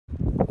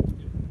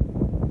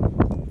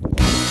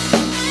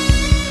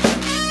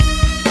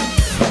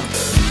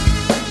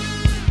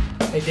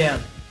Hey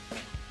Dan.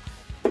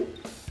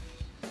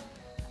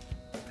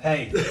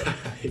 Hey.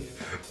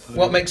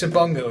 What makes a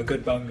bongo a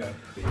good bongo?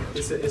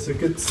 It's a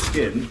good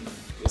skin.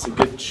 It's a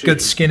good tune. Good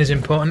skin is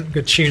important.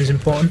 Good tune is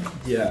important.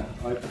 Yeah,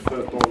 I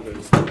prefer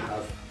bongos that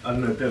have, I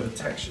don't know, a bit of a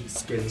textured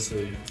skin so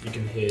you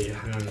can hear your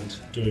hand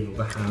doing all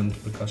the hand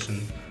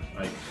percussion,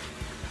 like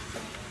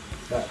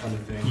that kind of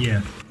thing.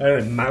 Yeah. I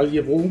don't know,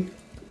 malleable.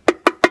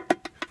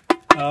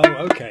 Oh,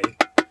 okay.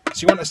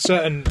 So you want a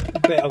certain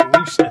bit of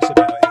looseness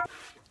about it.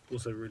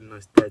 Also really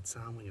nice dead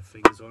sound when your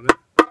fingers on it.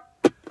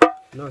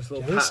 Nice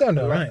little They sound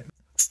alright.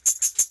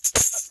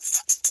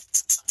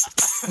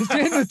 He's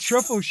doing the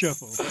truffle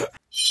shuffle.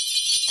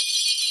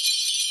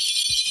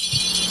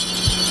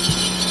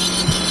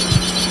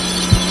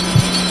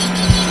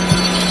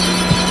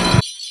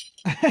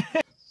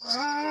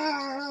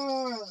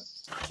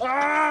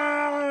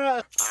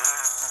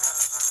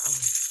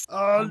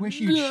 I wish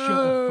you'd shut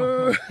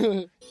the fuck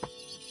up.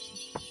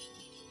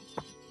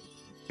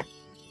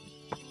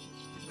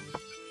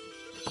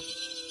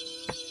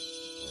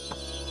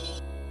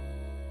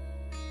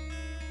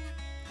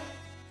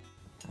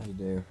 How you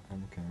do?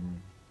 I'm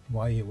Cameron.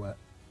 Why are you wet?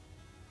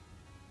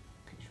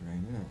 It's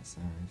raining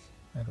outside.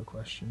 I have a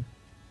question.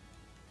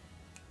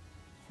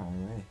 Far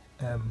away.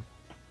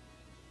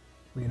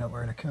 Were you not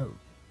wearing a coat?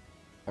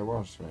 I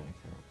was wearing a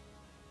coat.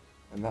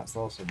 And that's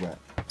also wet.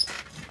 At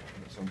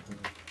some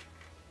point.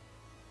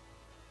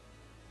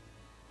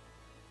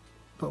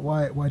 But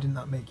why didn't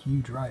that make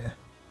you drier?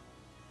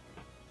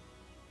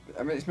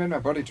 I mean, it's made my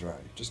body dry,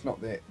 just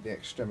not the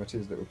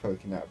extremities that were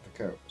poking out of the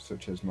coat,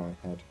 such as my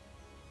head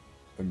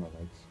and my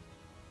legs.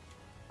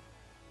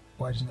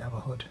 Why doesn't it have a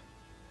hood?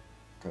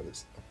 God,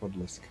 it's a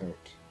hoodless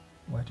coat.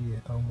 Why do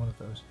you own one of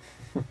those?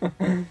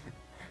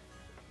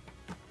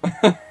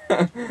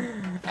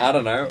 I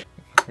don't know.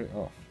 Put it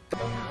off.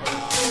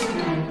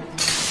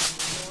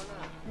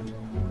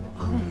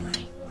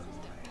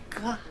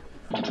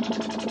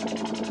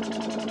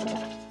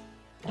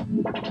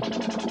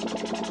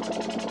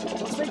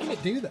 What's making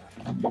it do that?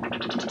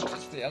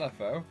 Just the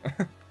LFO.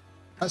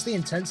 That's the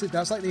intensity.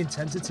 That's like the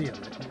intensity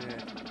of it. Yeah.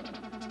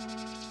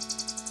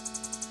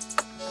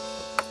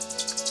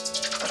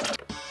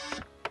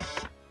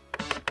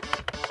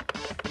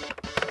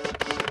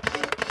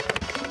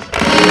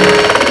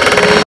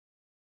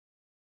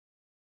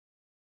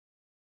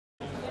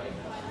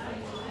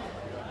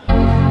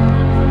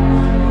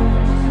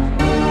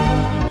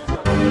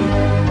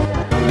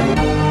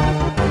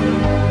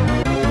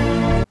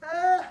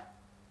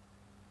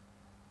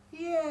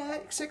 Yeah,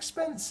 it's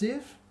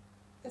expensive.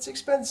 It's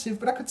expensive,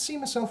 but I could see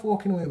myself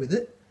walking away with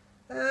it.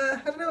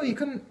 I don't know, you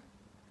couldn't,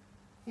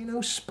 you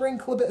know,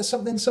 sprinkle a bit of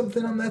something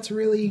on there to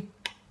really,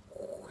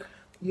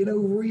 you know,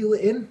 reel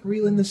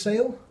in the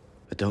sale.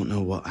 I don't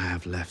know what I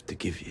have left to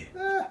give you.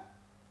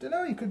 Don't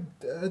know, you could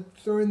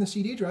throw in the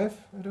CD drive.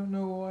 I don't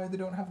know why they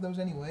don't have those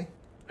anyway.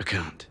 I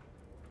can't.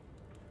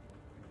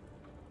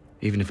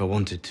 Even if I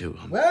wanted to.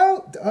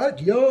 Well,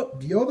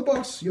 you're the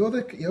boss. You're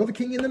the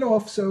king in the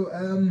north. So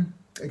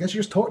I guess you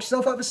just talked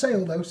yourself out of a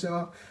sale, though.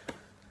 So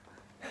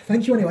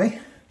thank you anyway.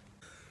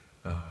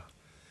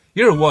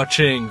 You're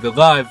watching the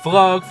live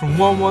vlog from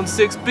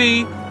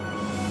 116B.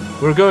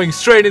 We're going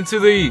straight into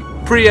the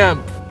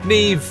preamp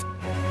Neve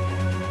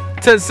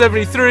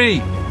 1073.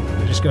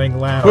 We're just going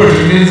loud.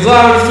 Working as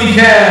loud as we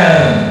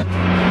can.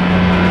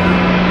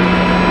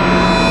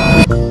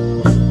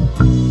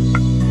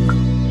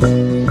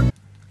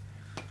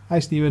 Hi,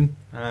 Stephen.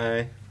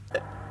 Hi.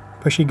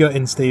 Push your gut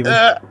in, Stephen.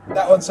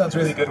 That one sounds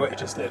really good, what you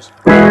just did.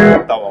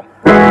 That one.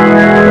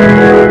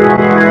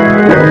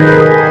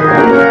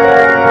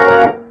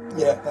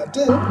 Yeah, that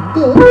did.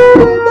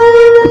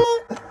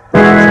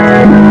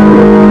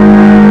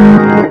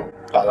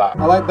 Like that.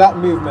 I like that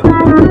movement.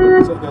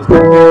 So it goes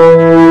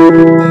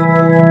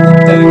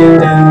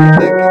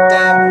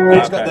down.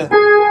 It's got the...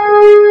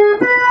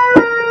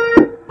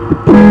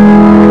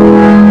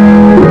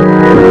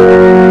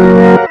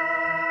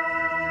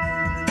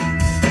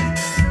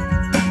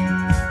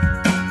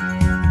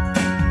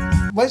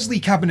 Leslie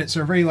cabinets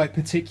are a very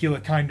particular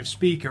kind of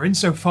speaker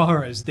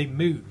insofar as they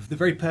move. The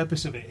very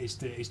purpose of it is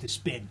to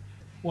spin.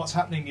 What's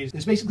happening is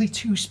there's basically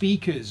two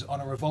speakers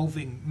on a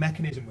revolving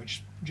mechanism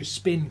which just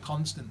spin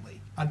constantly.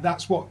 And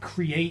that's what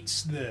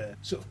creates the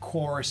sort of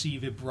chorusy,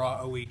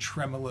 vibrato-y,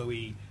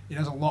 tremolo-y. It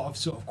has a lot of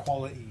sort of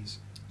qualities.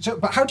 So,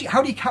 but how do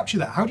you capture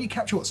that? How do you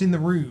capture what's in the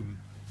room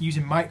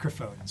using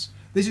microphones?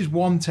 This is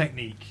one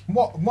technique.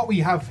 What we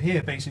have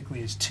here basically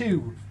is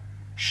two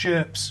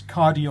Sherps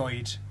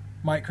cardioid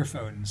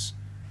microphones,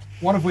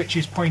 one of which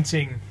is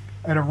pointing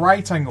at a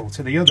right angle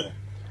to the other.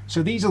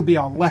 So these will be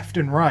our left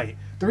and right.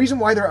 The reason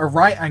why they're at a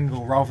right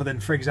angle rather than,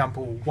 for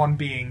example, one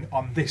being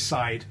on this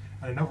side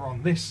and another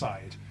on this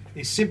side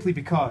is simply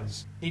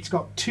because it's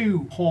got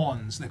two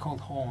horns, they're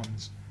called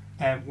horns,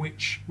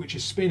 which are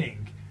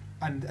spinning,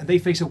 and they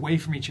face away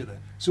from each other.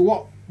 So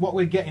what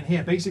we're getting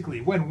here, basically,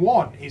 when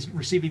one is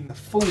receiving the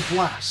full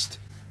blast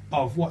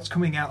of what's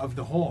coming out of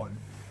the horn,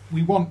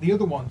 we want the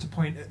other one to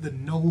point at the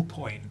null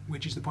point,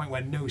 which is the point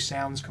where no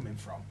sound's coming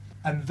from.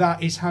 And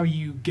that is how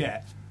you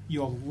get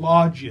your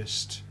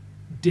largest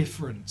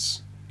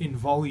difference in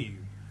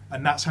volume,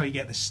 and that's how you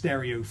get the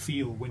stereo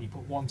feel when you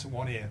put one to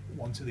one ear,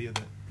 one to the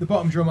other. The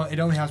bottom drummer, it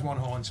only has one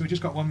horn, so we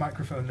just got one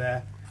microphone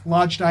there.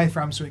 Large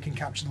diaphragm so it can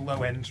capture the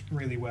low end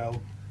really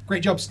well.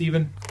 Great job,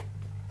 Stephen.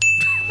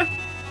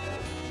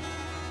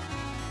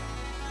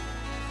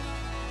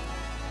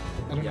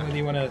 I don't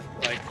really want to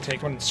like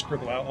take one and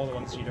scribble out all the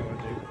ones you don't want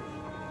to do.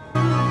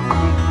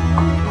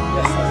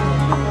 Yes,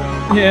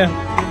 that's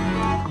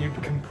yeah. You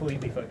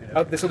completely fucked it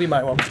up. Oh, this will be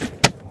my one.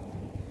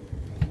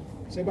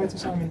 Say bye to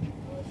Simon.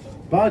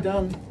 Bye,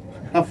 Dan.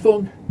 Have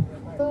fun.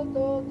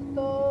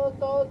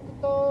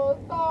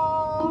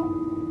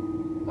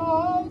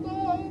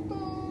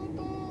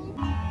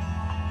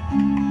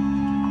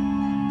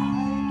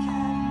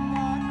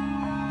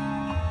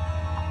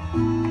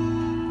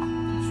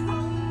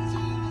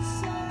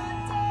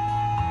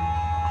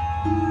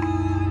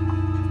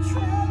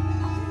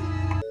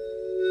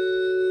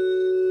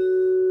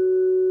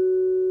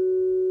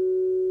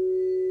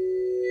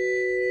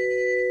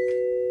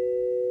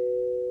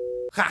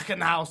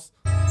 Kachenhaus.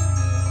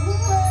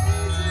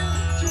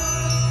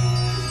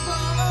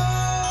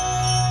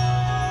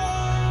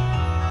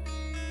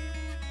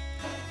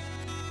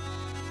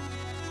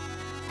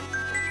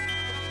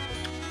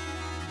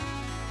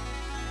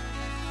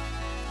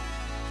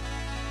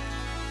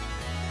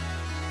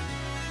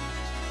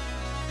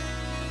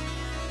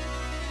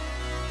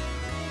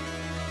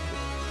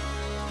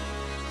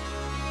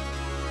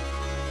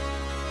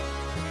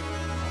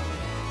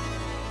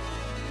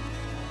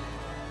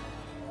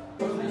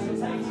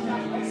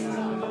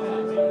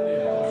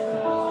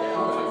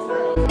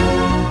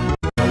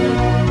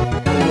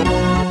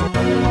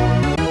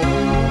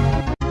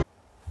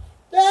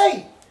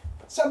 Hey!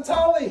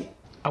 Santali!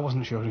 I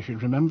wasn't sure if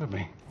you'd remember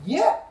me.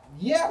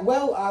 Yeah,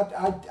 well,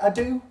 I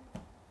do.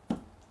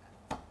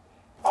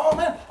 Oh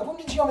man, I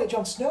bumped into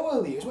Jon Snow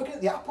earlier. He's working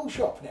at the Apple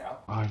shop now.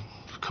 I've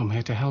come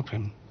here to help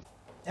him.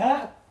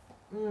 Yeah.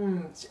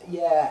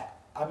 Yeah.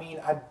 I mean,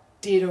 I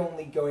did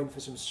only go in for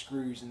some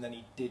screws, and then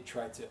he did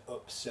try to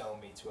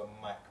upsell me to a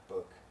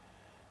MacBook.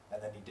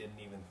 And then he didn't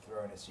even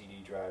throw in a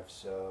CD drive,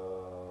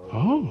 so...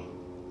 Oh.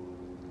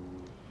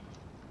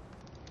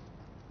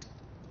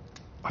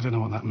 I don't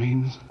know what that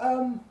means.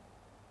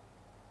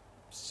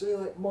 So you're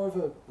like more of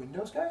a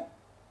Windows guy?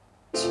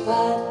 But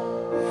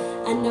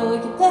I know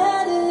you're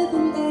better